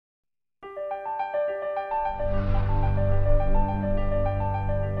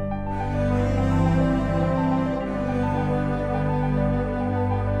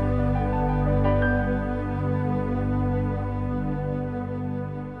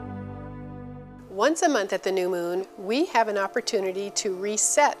Once a month at the new moon, we have an opportunity to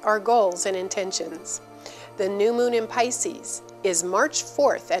reset our goals and intentions. The new moon in Pisces is March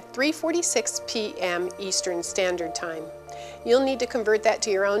 4th at 3:46 p.m. Eastern Standard Time. You'll need to convert that to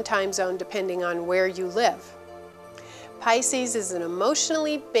your own time zone depending on where you live. Pisces is an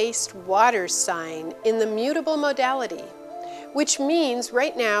emotionally based water sign in the mutable modality, which means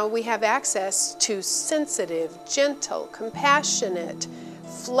right now we have access to sensitive, gentle, compassionate,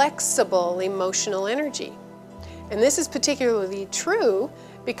 flexible emotional energy. And this is particularly true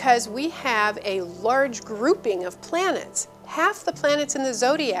because we have a large grouping of planets. Half the planets in the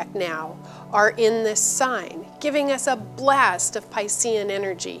zodiac now are in this sign, giving us a blast of Piscean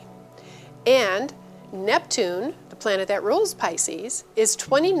energy. And Neptune, the planet that rules Pisces, is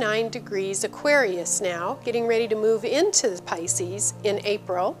 29 degrees Aquarius now, getting ready to move into Pisces in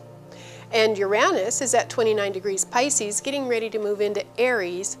April. And Uranus is at 29 degrees Pisces, getting ready to move into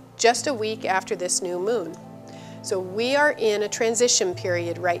Aries just a week after this new moon. So we are in a transition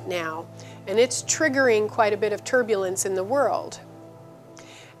period right now, and it's triggering quite a bit of turbulence in the world.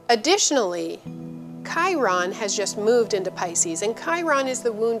 Additionally, Chiron has just moved into Pisces, and Chiron is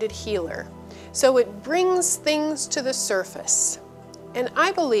the wounded healer. So it brings things to the surface. And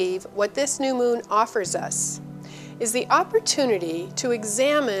I believe what this new moon offers us is the opportunity to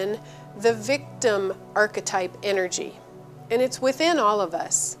examine the victim archetype energy. And it's within all of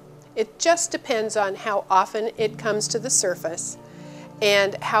us. It just depends on how often it comes to the surface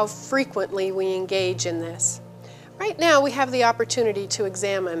and how frequently we engage in this. Right now we have the opportunity to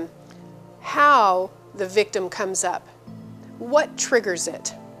examine how the victim comes up. What triggers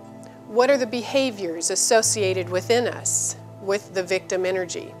it? What are the behaviors associated within us with the victim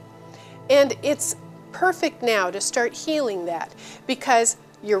energy? And it's perfect now to start healing that because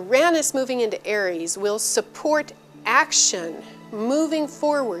Uranus moving into Aries will support action, moving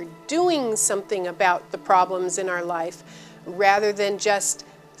forward, doing something about the problems in our life rather than just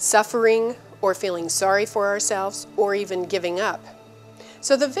suffering or feeling sorry for ourselves or even giving up.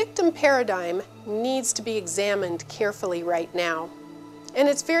 So the victim paradigm needs to be examined carefully right now. And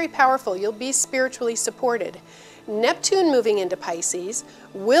it's very powerful. You'll be spiritually supported. Neptune moving into Pisces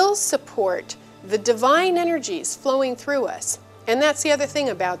will support the divine energies flowing through us. And that's the other thing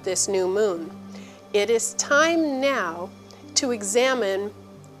about this new moon. It is time now to examine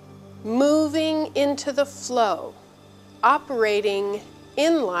moving into the flow, operating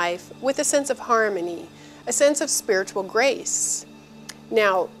in life with a sense of harmony, a sense of spiritual grace.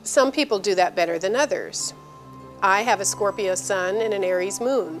 Now, some people do that better than others. I have a Scorpio sun and an Aries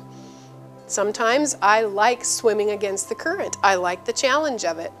moon. Sometimes I like swimming against the current. I like the challenge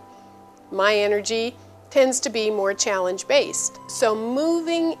of it. My energy tends to be more challenge-based. So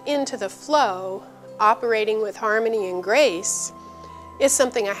moving into the flow, operating with harmony and grace, is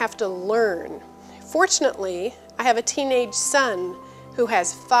something I have to learn. Fortunately, I have a teenage son who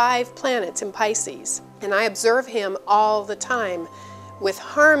has 5 planets in Pisces, and I observe him all the time with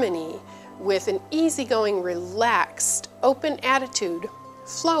harmony, with an easygoing, relaxed, open attitude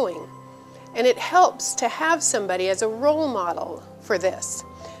flowing. And it helps to have somebody as a role model for this.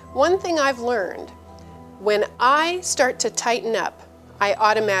 One thing I've learned, when I start to tighten up, I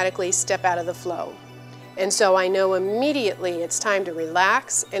automatically step out of the flow. And so I know immediately it's time to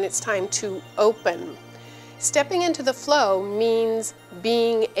relax and it's time to open. Stepping into the flow means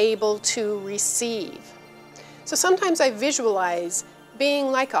being able to receive. So sometimes I visualize being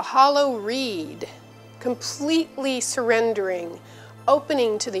like a hollow reed, completely surrendering,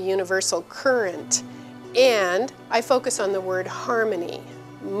 opening to the universal current, and I focus on the word harmony,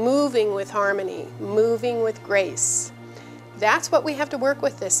 moving with harmony, moving with grace. That's what we have to work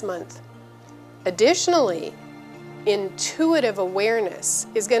with this month. Additionally, intuitive awareness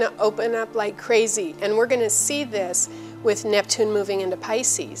is going to open up like crazy, and we're going to see this with Neptune moving into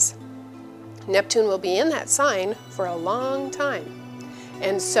Pisces. Neptune will be in that sign for a long time.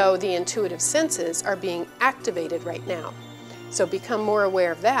 And so the intuitive senses are being activated right now. So become more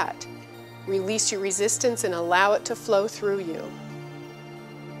aware of that. Release your resistance and allow it to flow through you.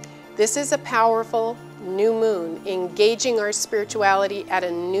 This is a powerful new moon, engaging our spirituality at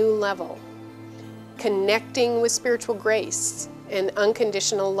a new level, connecting with spiritual grace and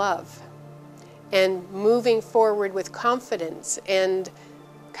unconditional love, and moving forward with confidence and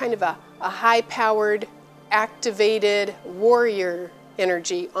kind of a high-powered, activated warrior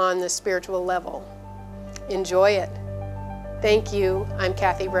energy on the spiritual level. Enjoy it. Thank you. I'm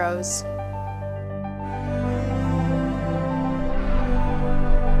Kathy Rose.